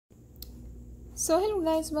So hello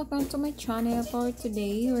guys, welcome to my channel. For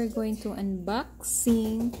today we're going to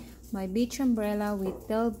unboxing my beach umbrella with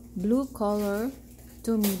the blue color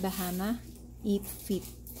to me Bahama It Fit.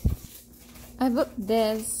 I bought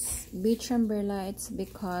this beach umbrella. It's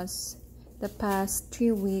because the past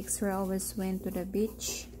 3 weeks we always went to the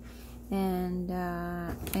beach, and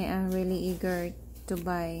I am really eager to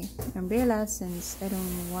buy umbrella since I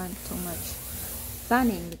don't want too much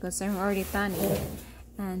tanning because I'm already tanning.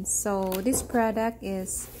 And so this product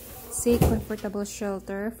is safe, comfortable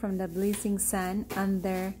shelter from the blazing sun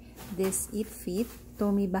under this It Fit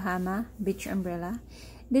Tommy Bahama beach umbrella.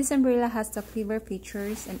 This umbrella has the clever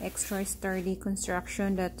features and extra sturdy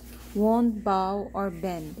construction that won't bow or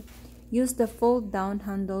bend. Use the fold down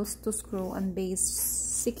handles to screw and base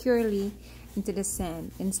securely into the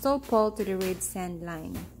sand. Install pole to the red sand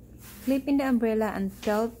line. Clip in the umbrella and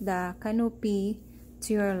tilt the canopy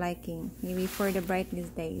to your liking, maybe for the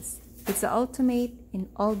brightest days. It's the ultimate in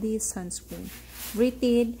all these sunscreen,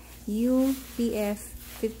 rated UPF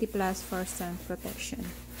 50+ for sun protection.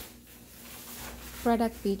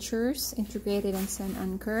 Product features: integrated and sun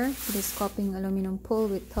anchor, telescoping aluminum pole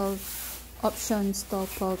with 12 options, tall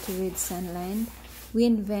pole to red sand line,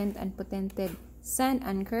 wind vent and patented sun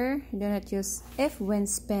anchor. Do not use if wind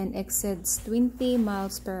span exceeds 20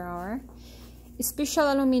 miles per hour. Special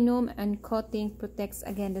aluminum and coating protects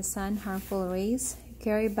against the sun harmful rays.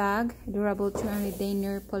 Carry bag, durable 300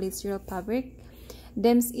 denier polyester fabric.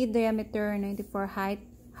 DEMS 8 diameter, 94 height.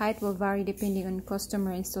 Height will vary depending on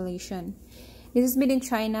customer installation. This is made in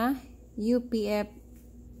China, UPF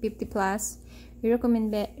 50+.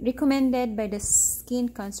 Recommended by the Skin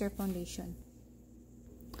Cancer Foundation.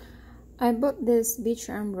 I bought this beach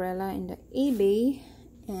umbrella in the eBay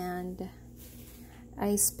and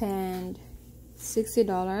I spent $60,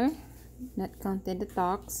 not counting the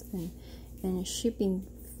tax and shipping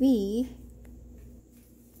fee.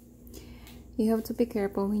 You have to be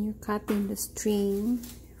careful when you're cutting the string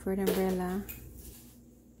for the umbrella.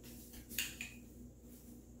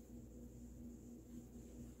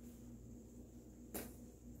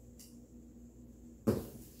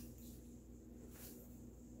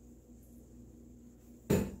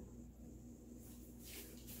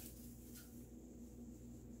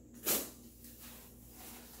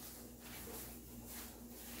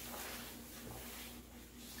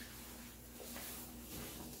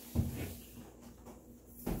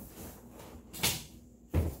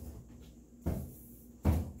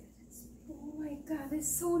 God,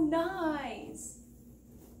 it's so nice.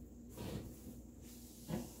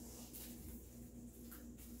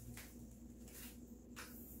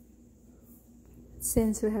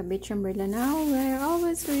 Since we have beach umbrella now, we're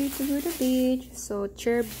always ready to go to the beach. So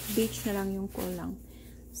chair beach na lang yung kulang.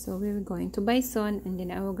 So we're going to buy soon, and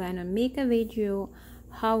then I will gonna make a video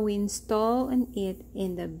how we install it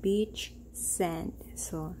in the beach sand.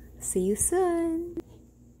 So see you soon.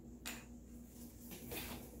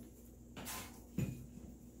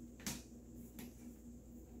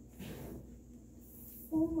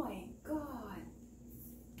 Oh my God,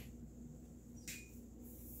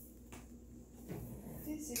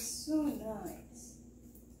 this is so nice.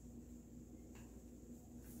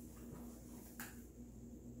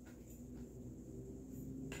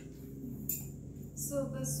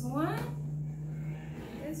 So this one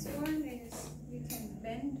is, you can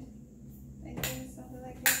bend, I think, something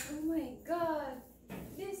like this. Oh my God,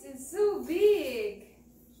 this is so big.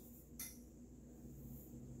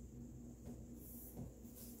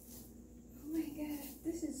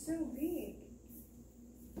 This is so big.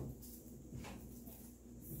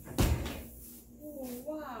 Oh,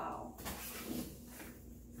 wow.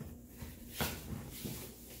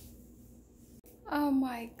 Oh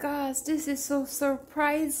my gosh, this is so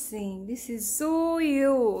surprising. This is so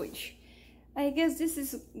huge. I guess this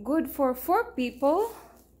is good for 4 people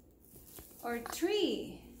or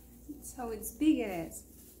 3. That's how it's big it is.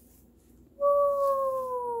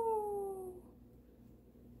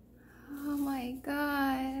 Oh my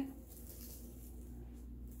God.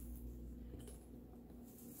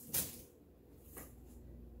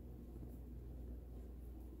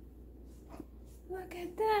 Look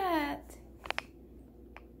at that.